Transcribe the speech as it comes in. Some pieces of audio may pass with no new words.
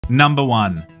Number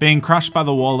 1. Being crushed by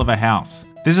the wall of a house.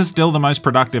 This is still the most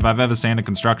productive I've ever seen a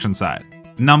construction site.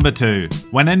 Number 2.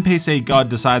 When NPC God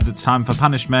decides it's time for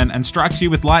punishment and strikes you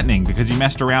with lightning because you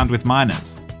messed around with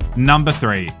miners. Number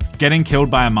 3. Getting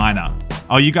killed by a miner.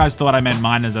 Oh, you guys thought I meant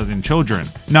miners as in children.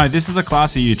 No, this is a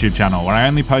classy YouTube channel where I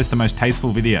only post the most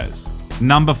tasteful videos.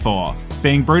 Number 4.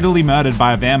 Being brutally murdered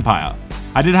by a vampire.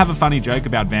 I did have a funny joke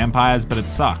about vampires, but it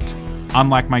sucked.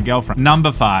 Unlike my girlfriend.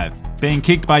 Number 5. Being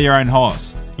kicked by your own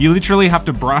horse. You literally have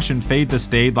to brush and feed the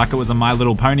steed like it was a My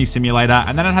Little Pony simulator,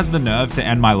 and then it has the nerve to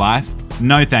end my life?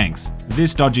 No thanks.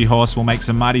 This dodgy horse will make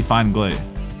some mighty fine glue.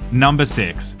 Number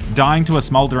 6. Dying to a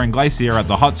smoldering glacier at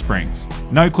the hot springs.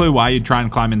 No clue why you'd try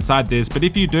and climb inside this, but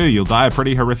if you do, you'll die a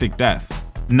pretty horrific death.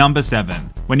 Number 7.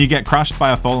 When you get crushed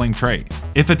by a falling tree.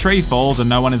 If a tree falls and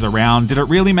no one is around, did it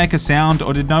really make a sound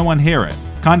or did no one hear it?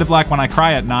 Kind of like when I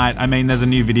cry at night. I mean, there's a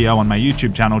new video on my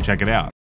YouTube channel, check it out.